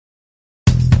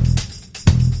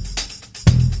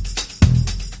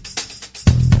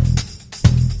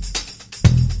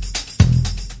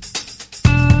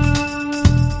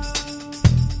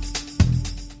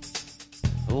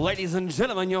Ladies and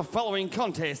gentlemen, your following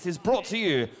contest is brought to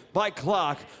you by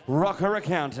Clark Rocker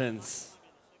Accountants.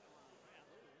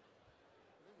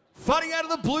 Fighting out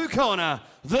of the blue corner,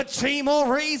 the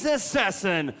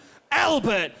Timoreseassassin,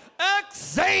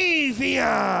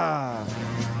 Xavier.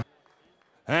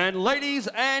 And ladies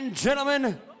and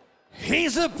gentlemen,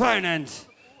 his opponent,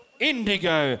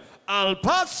 Indigo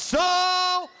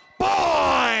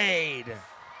Boyd.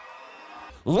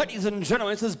 Ladies and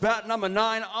gentlemen, this is bout number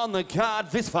 9 on the card.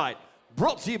 This fight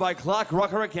brought to you by Clark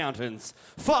Rocker Accountants.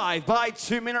 5 by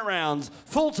 2-minute rounds,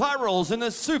 full tie rules in the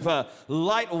super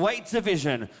lightweight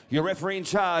division. Your referee in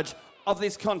charge of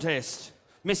this contest,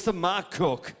 Mr. Mark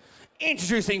Cook.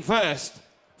 Introducing first,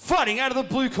 fighting out of the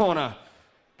blue corner,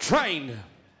 trained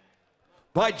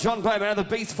by John Bowman of the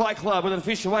Beast Fight Club with an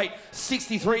official weight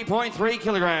 63.3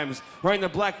 kilograms, wearing the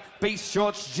black Beast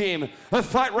Shorts gym. A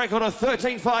fight record of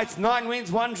 13 fights, 9 wins,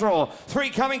 1 draw, 3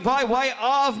 coming by way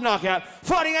of knockout.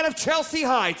 Fighting out of Chelsea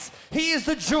Heights, he is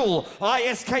the dual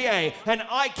ISKA and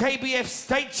IKBF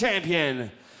state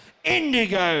champion,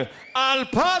 Indigo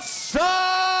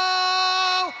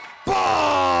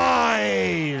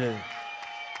Boyd.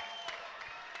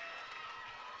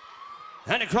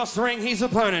 And across the ring, his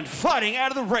opponent, fighting out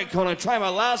of the red corner, trained by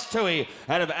Lars Tui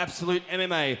out of Absolute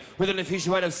MMA with an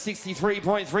official weight of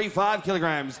 63.35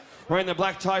 kilograms, wearing the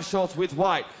black tie shorts with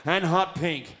white and hot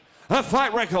pink. A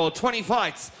fight record, 20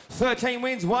 fights, 13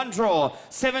 wins, 1 draw,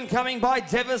 7 coming by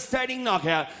devastating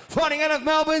knockout. Fighting out of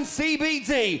Melbourne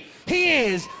CBD, he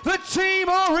is the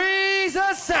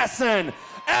Timoreseassassin,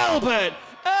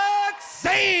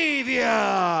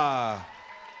 Xavier.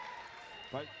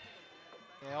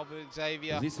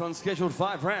 Xavier. This one's scheduled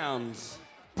 5 rounds.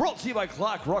 Brought to you by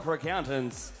Clark Rocker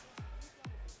Accountants.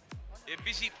 Yeah,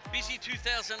 busy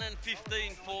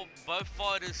 2015 for both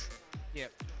fighters.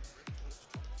 Yep.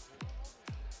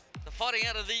 The fighting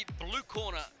out of the blue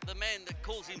corner, the man that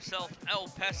calls himself El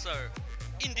Paso,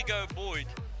 Indigo Boyd,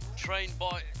 trained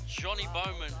by Johnny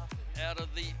Bowman out of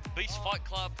the Beast Fight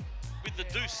Club with the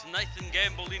Deuce, Nathan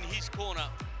Gamble, in his corner.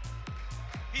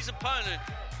 His opponent,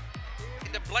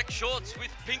 in the black shorts with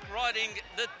pink writing,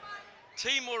 the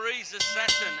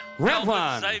Timoreseassassin, Round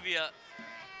 1. Xavier.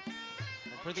 I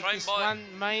predict this one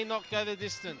may not go the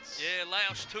distance. Yeah,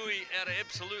 Lars Tui out of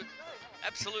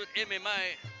Absolute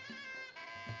MMA.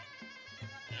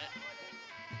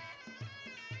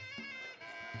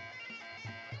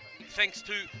 Thanks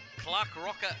to Clark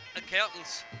Rocker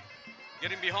Accountants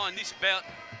getting behind this bout.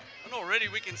 And already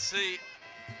we can see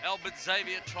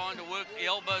Xavier trying to work the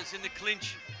elbows in the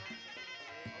clinch.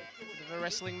 A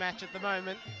wrestling match at the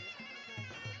moment.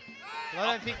 But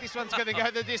I don't think this one's going to go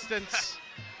the distance.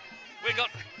 We got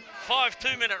 5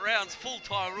 2-minute rounds, full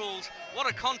tie rules. What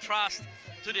a contrast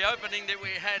to the opening that we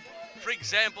had, for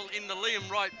example, in the Liam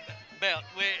Wright bout,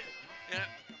 where, you know,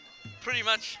 pretty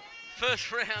much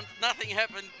first round, nothing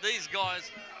happened. These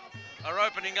guys are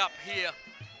opening up here.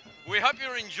 We hope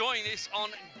you're enjoying this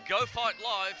on Go Fight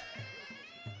Live.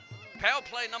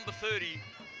 Powerplay number 30,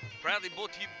 proudly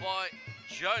brought to you by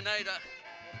Joe Nader.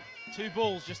 2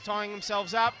 bulls just tying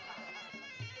themselves up.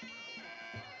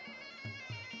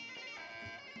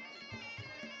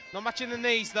 Not much in the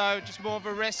knees though, just more of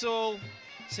a wrestle.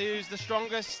 See who's the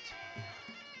strongest.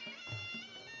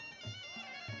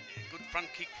 Yeah, good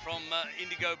front kick from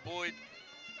Indigo Boyd.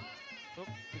 Oh,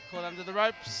 good caught under the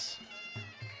ropes.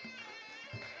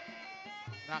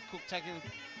 Mark Cook taking a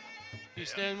few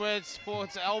stern words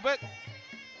towards Albert.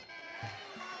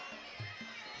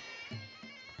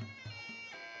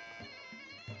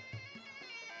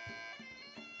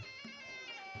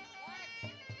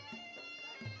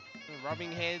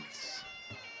 Rubbing heads.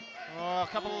 Oh, a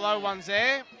couple of low ones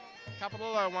there. A couple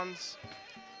of low ones.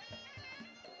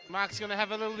 Mark's going to have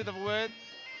a little bit of a word.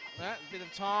 A bit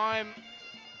of time.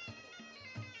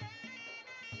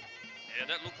 Yeah,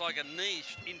 that looked like a knee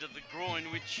into the groin,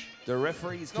 which... The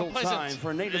referee's called time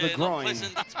for a knee to the not groin.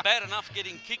 pleasant. It's bad enough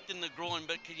getting kicked in the groin,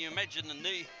 but can you imagine the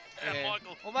knee,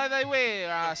 Michael? Although they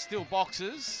wear steel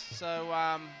boxes, so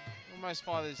well, most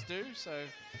fighters do, so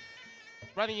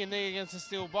running your knee against a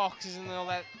steel box isn't all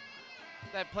that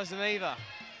pleasant either.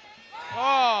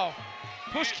 Oh,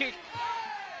 push kick.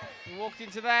 He walked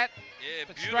into that, Yeah,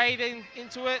 but straight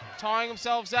into it, tying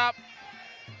themselves up.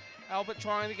 Albert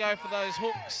trying to go for those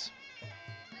hooks.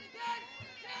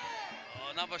 Oh,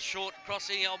 another short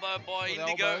crossing elbow by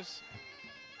Indigo.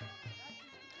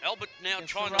 Albert now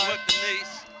trying to work the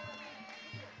knees.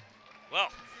 Well,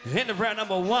 end of round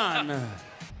number 1.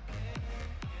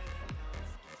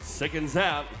 Seconds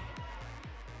out.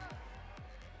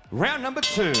 Round number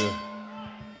 2.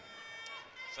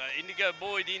 so Indigo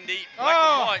Boyd in the black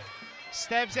and white.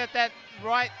 Stabs at that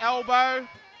right elbow.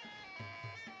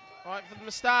 Right from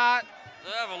the start.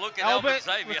 Have a look at Albert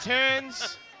Xavier.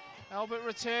 Returns. Albert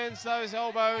returns those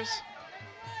elbows.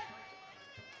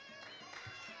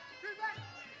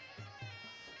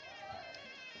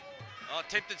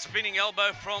 Attempted spinning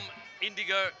elbow from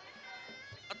Indigo.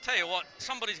 I'll tell you what,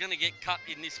 somebody's going to get cut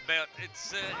in this bout.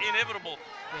 It's inevitable.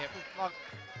 Yeah,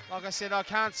 like I said, I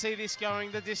can't see this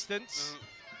going the distance.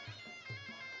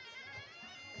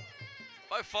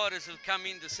 Both fighters have come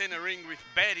into centre ring with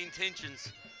bad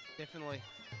intentions. Definitely.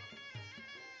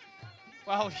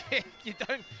 Well, yeah, you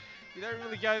don't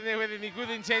really go there with any good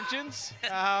intentions.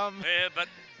 Yeah, but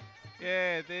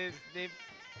yeah, they're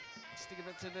sticking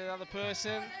it to the other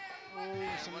person. Oh,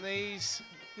 some knees,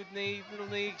 good knee, little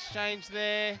knee exchange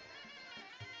there.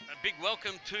 A big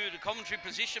welcome to the commentary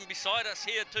position beside us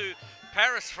here to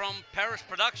Paris from Paris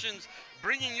Productions,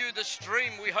 bringing you the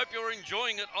stream. We hope you're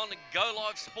enjoying it on Go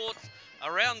Live Sports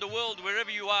around the world, wherever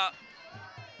you are.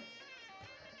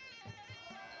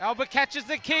 Albert catches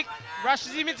the kick,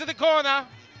 rushes him into the corner.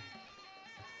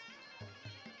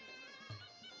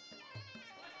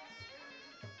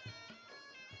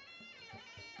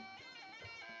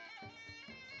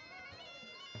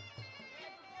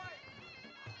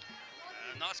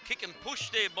 Nice kick and push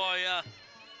there by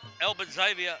Albert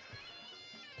Xavier.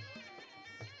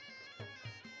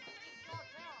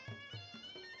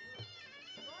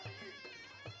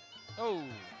 Oh,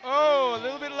 a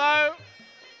little bit low.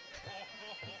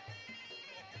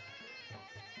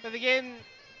 But again,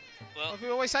 well, like we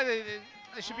always say,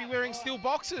 they should be wearing steel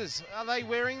boxes. Are they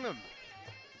wearing them?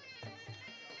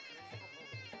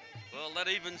 Well, that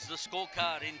evens the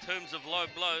scorecard in terms of low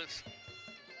blows.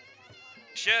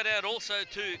 Shout out also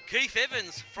to Keith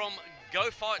Evans from Go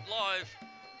Fight Live.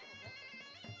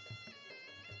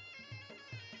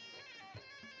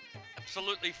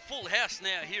 Absolutely full house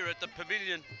now here at the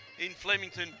Pavilion in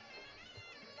Flemington.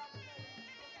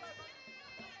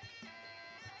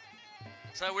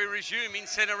 So we resume in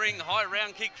centre ring, high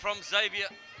round kick from Xavier.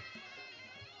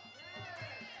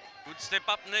 Good step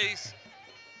up knees.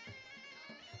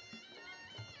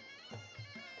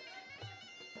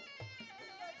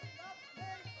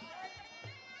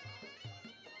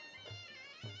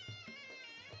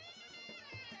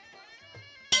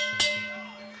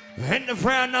 End of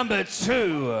round number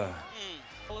 2.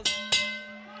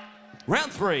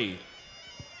 Round 3.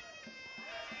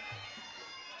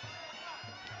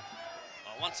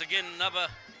 Once again, another.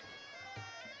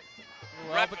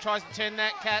 Albert tries to turn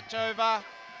that catch over. Yeah,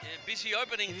 busy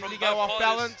opening from Indigo both off fighters.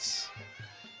 balance.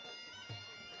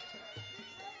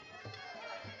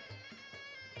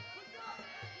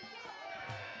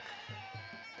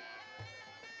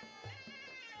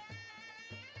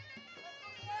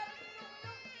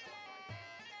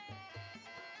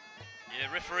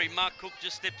 Yeah, referee Mark Cook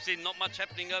just steps in. Not much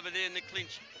happening over there in the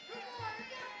clinch.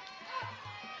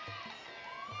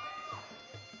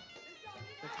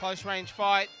 A close range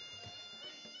fight.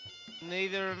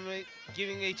 Neither of them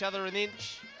giving each other an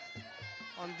inch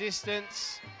on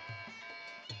distance.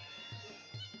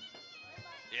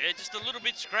 Yeah, just a little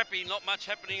bit scrappy. Not much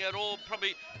happening at all.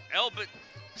 Probably Albert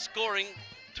scoring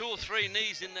 2 or 3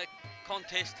 knees in the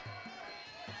contest.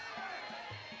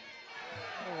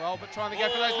 Oh, Albert trying to go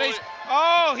for those knees.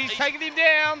 Oh, he's taking him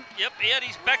down. Yep, he had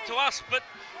his back to us, but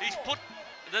he's put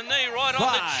the knee right 5,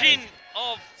 on the chin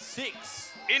of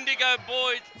 6, Indigo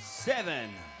Boyd. 7,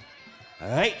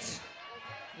 8.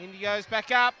 Indigo's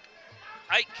back up.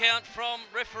 8 count from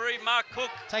referee Mark Cook.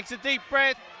 Takes a deep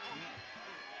breath.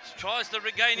 Tries to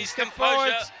regain his Step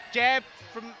composure. forwards. Jab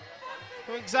from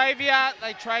Xavier.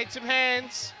 They trade some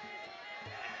hands.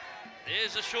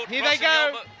 There's a short Here they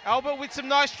crossing go. elbow. Albert with some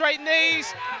nice straight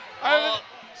knees. Oh. Over,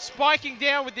 spiking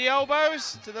down with the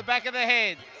elbows to the back of the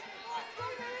head.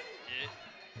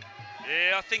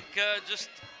 Yeah, I think just...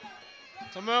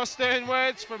 Some more stern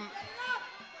words from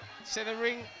centre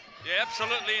ring. Yeah,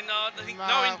 absolutely. No, I think no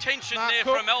Mark intention Cook. there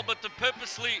from Albert to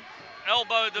purposely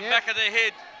elbow the back of the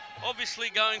head. Obviously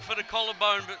going for the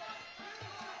collarbone, but...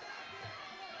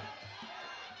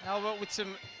 Albert with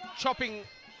some chopping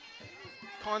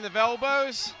kind of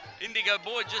elbows. Indigo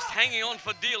Boyd just hanging on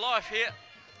for dear life here.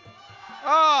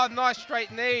 Oh, nice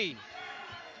straight knee.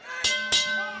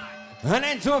 And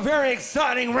into a very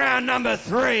exciting round number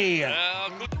 3.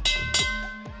 Good.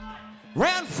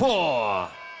 Round 4.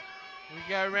 Here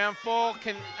we go, round 4.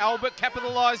 Can Albert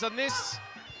capitalise on this?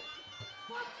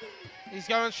 He's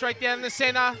going straight down the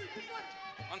centre.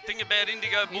 One thing about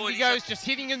Indigo Boyd, Indigo's just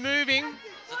hitting and moving.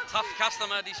 he's a tough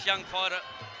customer, this young fighter.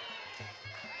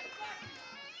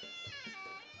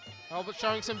 Albert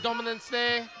showing some dominance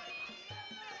there.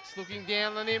 Just looking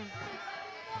down on him.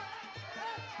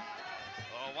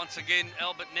 Oh, once again,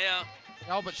 Albert now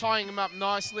Albert tying him up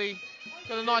nicely.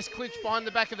 Got a nice clinch behind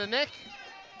the back of the neck.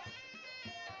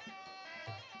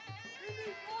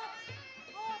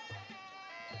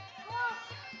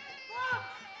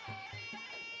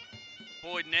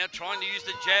 Boyd now trying to use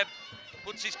the jab,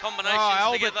 puts his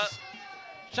combinations together.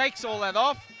 Shakes all that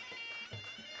off.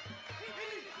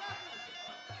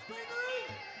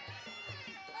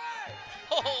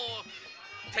 Oh,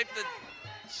 tempted.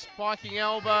 Spiking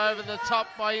elbow over the top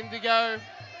by Indigo.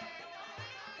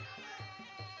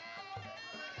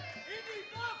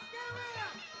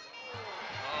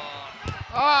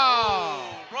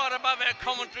 Oh! Right above our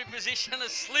commentary position, a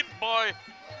slip by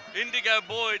Indigo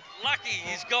Boyd. Lucky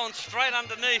he's gone straight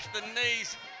underneath the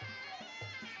knees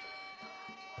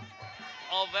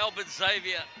of Albert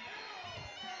Xavier.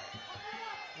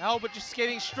 Albert just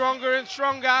getting stronger and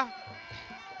stronger.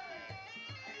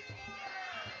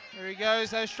 There he goes,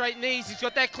 those straight knees. He's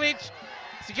got that clinch.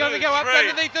 Is he going to go up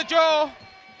underneath the jaw?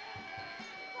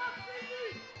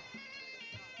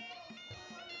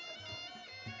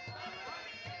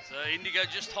 So Indigo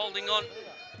just holding on.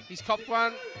 He's copped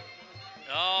one.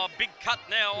 Oh, big cut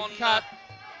now on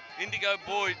Indigo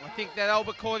Boyd. I think that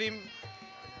Albert caught him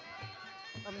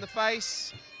on the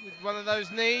face with one of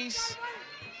those knees.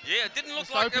 Yeah, it didn't look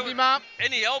Just like there opened were him up.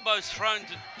 any elbows thrown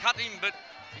to cut him, but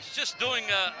he's just doing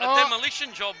a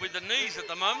demolition job with the knees at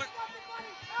the moment.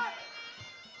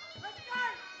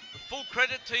 Full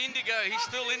credit to Indigo. He's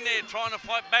still in there trying to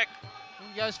fight back.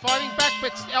 He goes fighting back,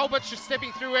 but Albert's just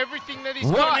stepping through everything that he's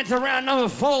Welcome got. into round number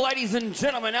 4, ladies and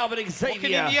gentlemen. Albert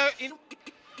Xavier.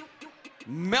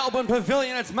 Melbourne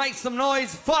Pavilion, let's make some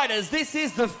noise. Fighters, this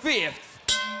is the 5th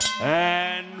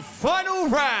and final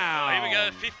round. Here we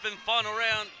go, 5th and final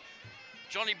round.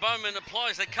 Johnny Bowman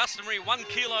applies the customary 1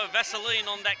 kilo Vaseline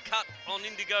on that cut on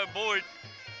Indigo Boyd.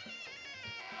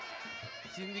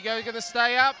 Is Indigo going to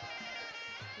stay up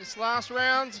this last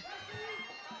round?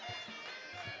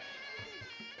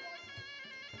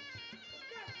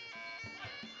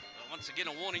 Once again,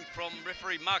 a warning from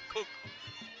referee Mark Cook.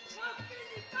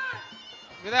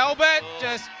 With Albert,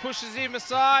 just pushes him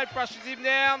aside, brushes him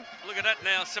down. Look at that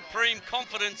now, supreme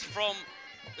confidence from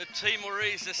the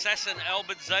Timoreseassassin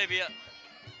Albert Xavier.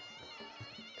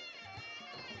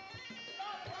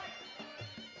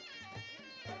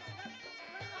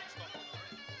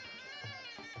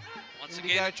 Once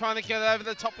again, trying to get over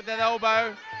the top with that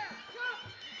elbow.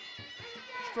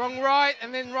 Strong right,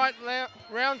 and then right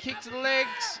round kick to the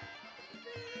legs.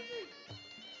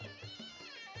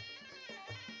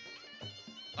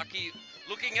 Lucky,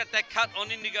 looking at that cut on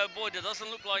Indigo Boyd, it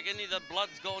doesn't look like any of the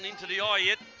blood's gone into the eye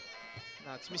yet.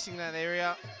 No, it's missing that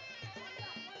area.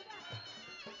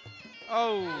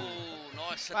 Oh,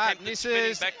 nice but attempt at spinning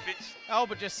misses. back fits.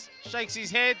 Albert just shakes his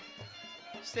head,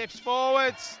 steps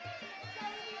forwards.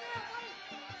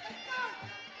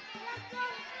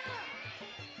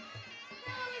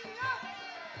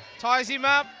 Ties him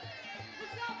up.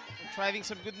 And trading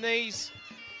some good knees.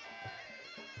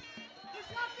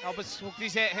 Albert's hooked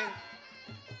his head.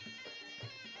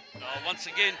 Once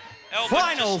again, Albert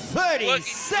Final 30 drilling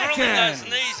seconds.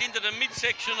 those knees into the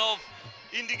midsection of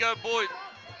Indigo Boyd.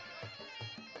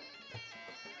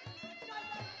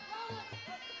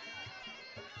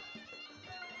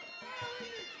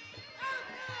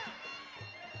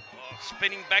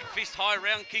 Spinning back fist, high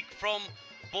round kick from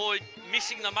Boyd,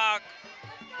 missing the mark.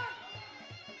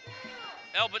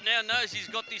 Albert now knows he's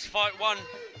got this fight won.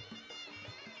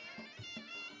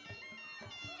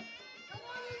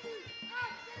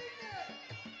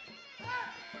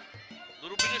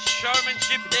 Little bit of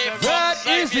showmanship there from That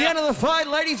Xavier. is the end of the fight,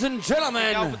 ladies and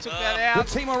gentlemen. Albert took that out.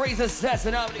 The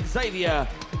Timoreseassassin Albert Xavier,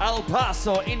 El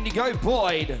Paso Indigo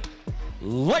Boyd.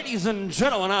 Ladies and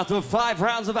gentlemen, after 5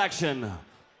 rounds of action,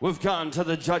 we've gone to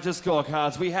the judges'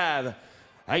 scorecards. We have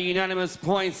a unanimous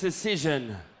points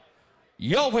decision.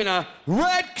 Your winner,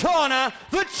 red corner,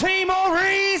 the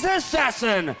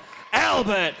Timoreseassassin,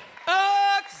 Albert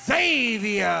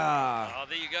Xavier. Oh,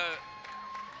 there you go.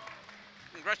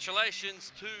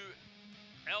 Congratulations to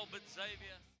Albert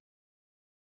Xavier.